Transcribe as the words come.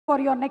for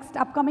your next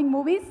upcoming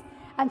movies.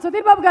 And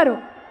Sudheer Babu garu.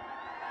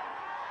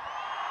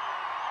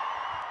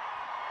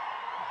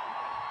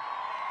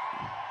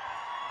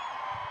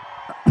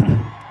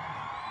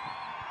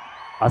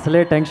 అసలే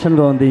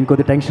టెన్షన్గా ఉంది,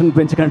 ఇంకొద్ది టెన్షన్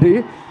పెంచకండి.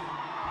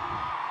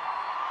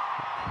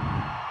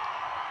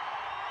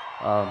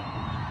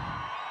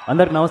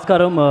 అందరికి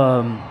నమస్కారం.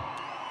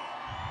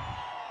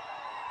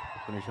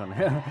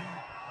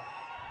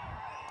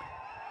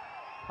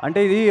 అంటే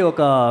ఇది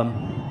ఒక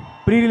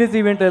ప్రీ రిలీజ్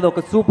ఈవెంట్ లేదు,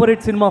 ఒక సూపర్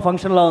హిట్ సినిమా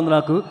ఫంక్షన్లా ఉంది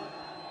నాకు.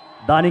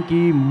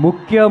 దానికి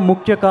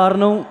ముఖ్య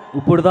కారణం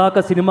ఇప్పుడు దాకా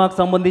సినిమాకి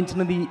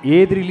సంబంధించినది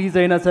ఏది రిలీజ్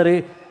అయినా సరే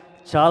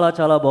చాలా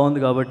చాలా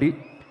బాగుంది కాబట్టి.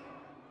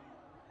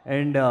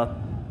 అండ్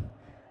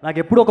నాకు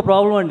ఎప్పుడు ఒక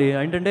ప్రాబ్లం అండి,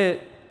 ఏంటంటే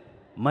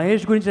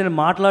మహేష్ గురించి నేను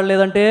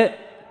మాట్లాడలేదంటే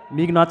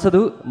మీకు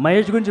నచ్చదు,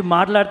 మహేష్ గురించి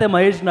మాట్లాడితే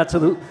మహేష్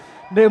నచ్చదు.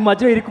 నేను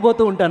మధ్యలో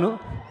ఇరుక్కుపోతూ ఉంటాను.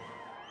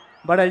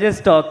 But I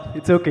just talk,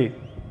 it's okay,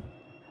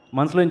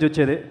 మనసులో నుంచి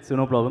వచ్చేదే, సో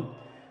నో ప్రాబ్లం.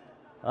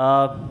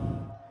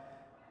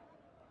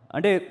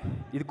 అంటే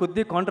ఇది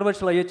కొద్దిగా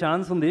కాంట్రవర్షియల్ అయ్యే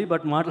ఛాన్స్ ఉంది,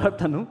 బట్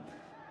మాట్లాడతాను.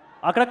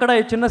 అక్కడక్కడ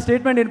చిన్న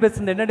స్టేట్మెంట్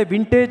వినిపిస్తుంది ఏంటంటే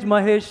వింటేజ్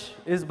మహేష్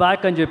ఈజ్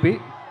బ్యాక్ అని చెప్పి.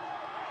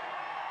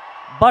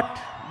 But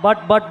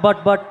but but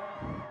but but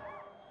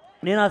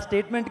నేను ఆ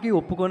స్టేట్మెంట్కి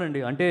ఒప్పుకోనండి.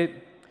 అంటే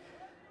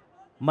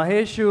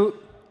మహేష్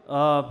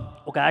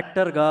ఒక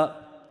యాక్టర్గా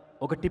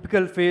ఒక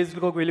టిపికల్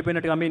ఫేజ్లోకి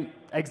వెళ్ళిపోయినట్టుగా, ఐ మీన్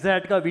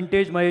ఎగ్జాక్ట్గా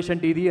వింటేజ్ మహేష్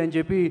అంటే ఇది అని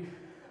చెప్పి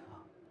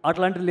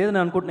అట్లాంటిది లేదని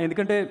అనుకుంటున్నాను.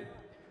 ఎందుకంటే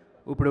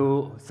ఇప్పుడు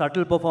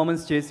సటిల్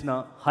పర్ఫార్మెన్స్ చేసిన,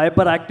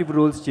 హైపర్ యాక్టివ్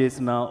రోల్స్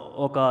చేసిన,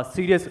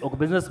 ఒక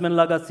బిజినెస్ మెన్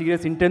లాగా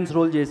సీరియస్ ఇంటెన్స్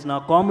రోల్ చేసిన,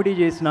 కామెడీ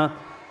చేసిన,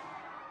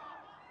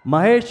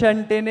 మహేష్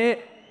అంటేనే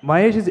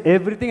Mahesh is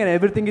everything and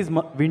everything is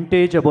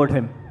vintage about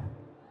him.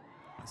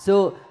 So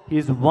he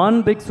is one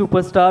big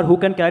superstar who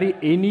can carry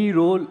any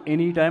role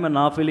anytime, and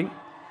our feeling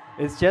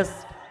is just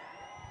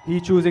he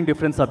choosing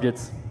different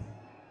subjects.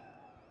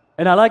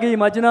 And అలాగే ఈ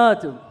మధ్యన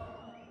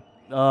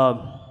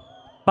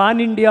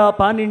pan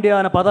India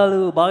అనే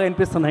పదాలు బాగా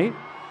వినిపిస్తున్నాయి.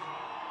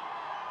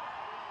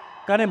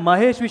 కానీ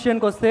మహేష్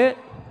విషయానికి వస్తే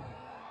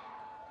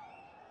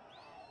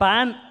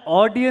పాన్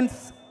ఆడియన్స్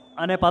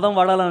అనే పదం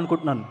వాడాలని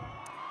అనుకుంటున్నాను.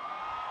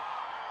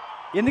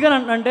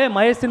 ఎందుకని అంటే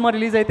మహేష్ సినిమా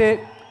రిలీజ్ అయితే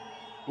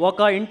ఒక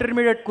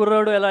ఇంటర్మీడియట్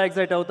కుర్రాడు ఎలా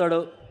ఎగ్జైట్ అవుతాడో,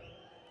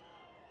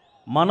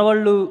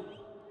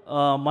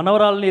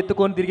 మనవరాలని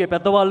ఎత్తుకొని తిరిగే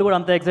పెద్దవాళ్ళు కూడా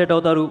అంత ఎగ్జైట్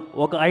అవుతారు.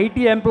 ఒక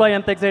ఐటీ ఎంప్లాయీ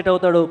ఎంత ఎగ్జైట్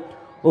అవుతాడో,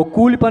 ఒక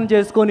కూలి పని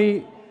చేసుకొని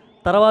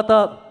తర్వాత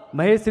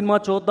మహేష్ సినిమా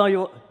చూద్దాం,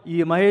 ఈ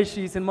మహేష్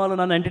ఈ సినిమాలో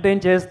నన్ను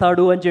ఎంటర్టైన్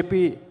చేస్తాడు అని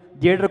చెప్పి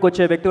థియేటర్కి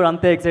వచ్చే వ్యక్తి కూడా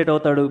అంతే ఎగ్జైట్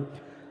అవుతాడు.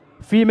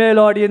 ఫీమేల్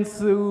ఆడియన్స్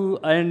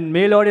అండ్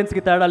మేల్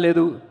ఆడియన్స్కి తేడా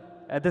లేదు,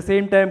 at the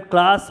same time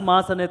class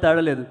mass అనే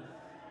తేడా లేదు.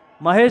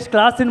 మహేష్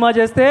క్లాస్ సినిమా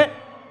చేస్తే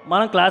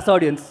మనం class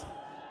audience,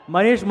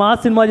 Mahesh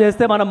mass cinema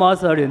చేస్తే మన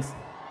మాస్ ఆడియన్స్,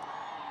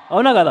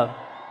 అవునా కదా?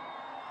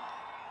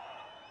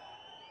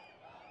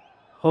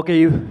 ఓకే,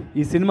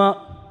 ఈ సినిమా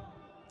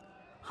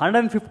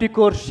 150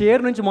 crore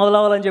షేర్ నుంచి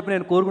మొదలవ్వాలని చెప్పి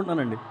నేను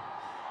కోరుకుంటున్నానండి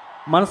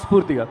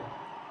మనస్ఫూర్తిగా.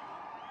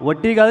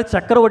 వడ్డీ కాదు,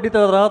 చక్కెర వడ్డీ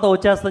తర్వాత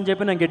వచ్చేస్తుందని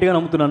చెప్పి నేను గట్టిగా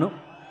నమ్ముతున్నాను.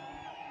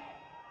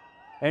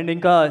 అండ్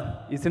ఇంకా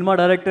ఈ సినిమా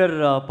డైరెక్టర్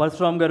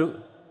పరశురామ్ గారు,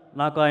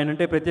 నాకు ఆయన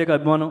అంటే ప్రత్యేక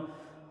అభిమానం.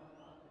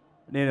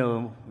 నేను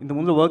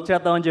ఇంతకుముందు వర్క్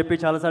చేద్దామని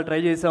చెప్పి చాలాసార్లు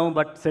ట్రై చేసాము,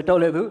 బట్ సెట్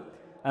అవ్వలేదు.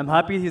 I'm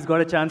happy he's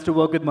got a chance to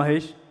work with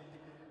Mahesh.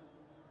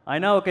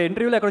 ఆయన ఒక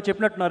ఇంటర్వ్యూలో ఎక్కడో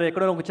చెప్పినట్టున్నారు,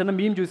 ఎక్కడో ఒక చిన్న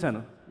మీమ్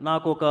చూశాను,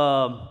 నాకు ఒక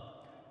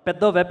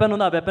పెద్ద వెపన్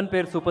ఉంది, ఆ వెపన్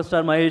పేరు సూపర్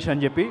స్టార్ మహేష్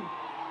అని చెప్పి.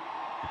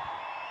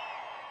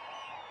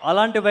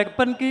 అలాంటి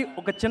వెపన్కి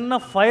ఒక చిన్న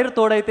ఫైర్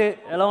తోడైతే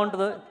ఎలా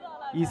ఉంటుందో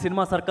ఈ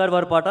సినిమా సర్కార్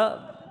వారి పాట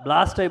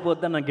బ్లాస్ట్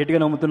అయిపోద్దని నేను గట్టిగా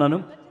నమ్ముతున్నాను.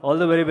 All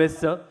the very best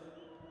sir.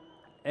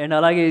 And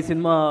అలాగే ఈ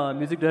సినిమా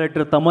మ్యూజిక్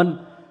డైరెక్టర్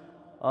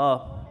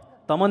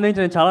తమన్ నుంచి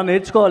నేను చాలా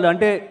నేర్చుకోవాలి.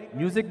 అంటే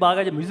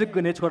మ్యూజిక్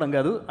నేర్చుకోవడం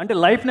కాదు, అంటే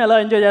లైఫ్ని ఎలా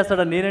ఎంజాయ్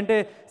చేస్తాడని. నేనంటే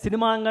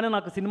సినిమా అనగానే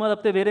నాకు సినిమా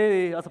తప్పితే వేరే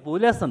అసలు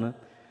వదిలేస్తాను.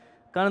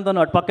 కానీ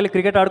తను అటు పక్కన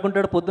క్రికెట్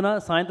ఆడుకుంటాడు, పొద్దున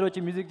సాయంత్రం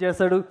వచ్చి మ్యూజిక్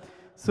చేస్తాడు.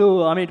 సో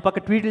ఇటు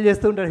పక్క ట్వీట్లు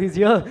చేస్తూ ఉంటాడు,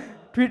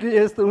 ట్వీట్లు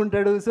చేస్తూ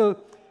ఉంటాడు. So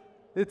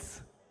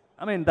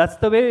that's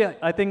the way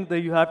I think that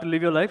you have to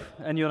live your life,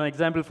 and you're an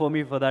example for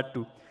me for that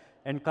too.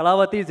 And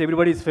Kalavati is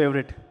everybody's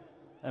favorite.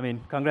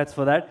 Congrats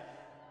for that.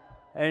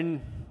 And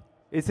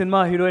this cinema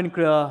heroine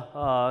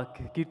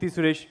Keerthy,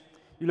 Suresh,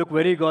 you look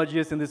very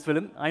gorgeous in this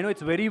film. I know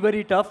it's very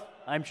very tough.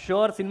 I'm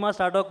sure cinema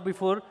start off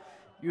before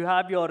you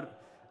have your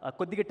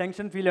koddiga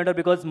tension feel under,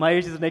 because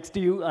Mahesh is next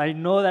to you. I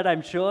know that,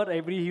 I'm sure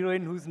every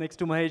heroine who's next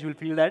to Mahesh will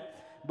feel that.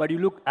 But you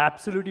look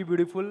absolutely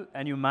beautiful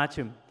and you match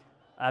him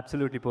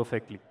absolutely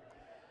perfectly.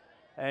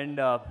 And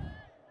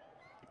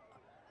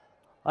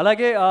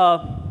alage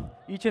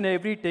each and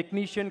every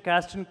technician,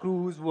 cast and crew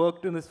who's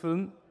worked in this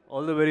film,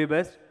 all the very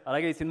best.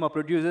 Alage ee cinema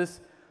producers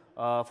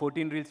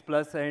 14 Reels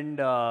Plus and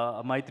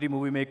Mythri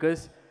movie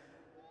makers,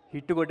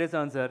 hit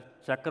కొట్టేసాను sir,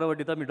 చక్కెర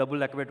వడ్డీతో మీ డబ్బులు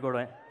లెక్క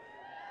పెట్టుకోవడమే.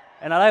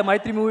 And అలాగే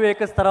మైత్రి movie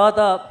makers తర్వాత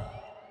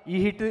ఈ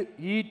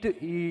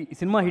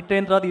cinema hit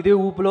అయిన తర్వాత ఇదే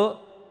ఊపులో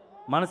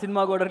మన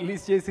సినిమా కూడా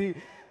రిలీజ్ చేసి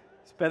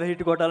పెద్ద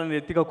హిట్ కొట్టాలని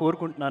ఎత్తిగా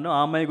కోరుకుంటున్నాను. ఆ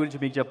అమ్మాయి గురించి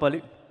మీకు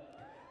చెప్పాలి.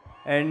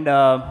 అండ్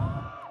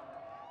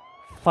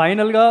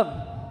ఫైనల్గా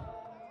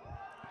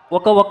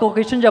ఒక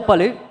విషయం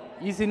చెప్పాలి.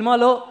 ఈ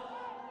సినిమాలో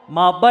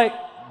మా అబ్బాయి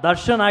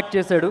దర్శన్ యాక్ట్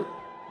చేశాడు.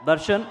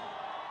 దర్శన్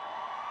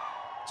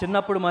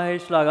చిన్నప్పుడు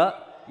మహేష్ లాగా.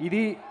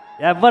 ఇది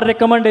ఎవరి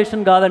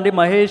రికమెండేషన్ కాదండి,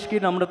 మహేష్కి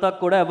నమ్రతకు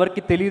కూడా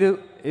ఎవరికి తెలియదు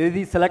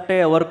ఏది సెలెక్ట్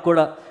అయ్యే వర్క్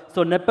కూడా. సో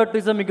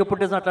నెపోటిజం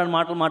ఇంకెపోటిజం అట్లాంటి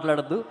మాటలు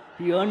మాట్లాడద్దు.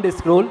 He earned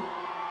his role.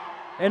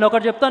 నేను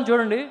ఒకటి చెప్తాను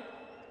చూడండి,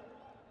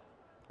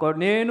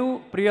 నేను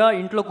ప్రియా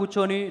ఇంట్లో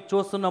కూర్చొని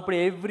చూస్తున్నప్పుడు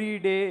every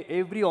day,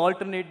 every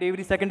alternate,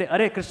 every second day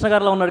అరే కృష్ణ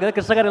గారిలో ఉన్నాడు కదా,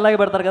 కృష్ణ గారు ఇలాగే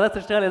పెడతారు కదా,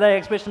 కృష్ణ గారు ఇలాగే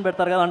ఎక్స్ప్రెషన్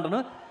పెడతారు కదా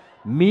అంటాను.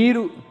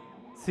 మీరు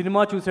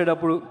సినిమా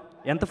చూసేటప్పుడు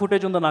ఎంత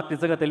ఫుటేజ్ ఉందో నాకు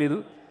నిజంగా తెలియదు,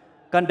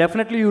 కానీ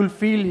definitely you will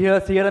feel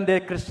here and they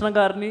Krishna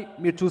గారిని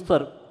మీరు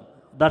చూస్తారు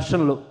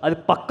దర్శన్లో. అది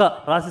పక్కా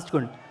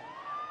రాసిచ్చుకోండి.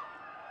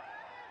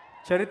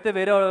 చరిత్ర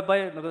వేరే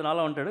అబ్బాయి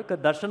నాలా ఉంటాడు,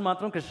 కానీ దర్శన్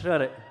మాత్రం కృష్ణ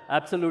గారే.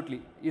 Absolutely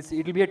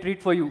it will be a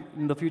treat for you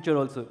in the future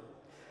also.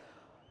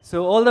 So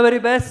all the very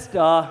best.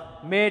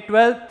 May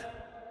 12th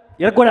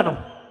ఇరగొడదాం.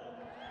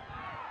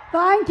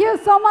 Thank you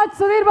so much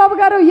Sudheer Babu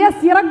గారు.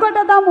 ఎస్,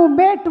 ఇరగొట్టదాము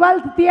May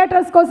 12th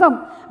థియేటర్స్ కోసం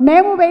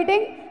మేము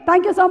waiting.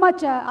 Thank you so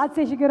much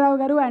Adiseshagiri Rao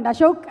గారు and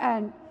Ashok,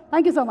 and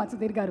thank you so much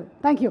Sudheer గారు.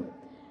 Thank you.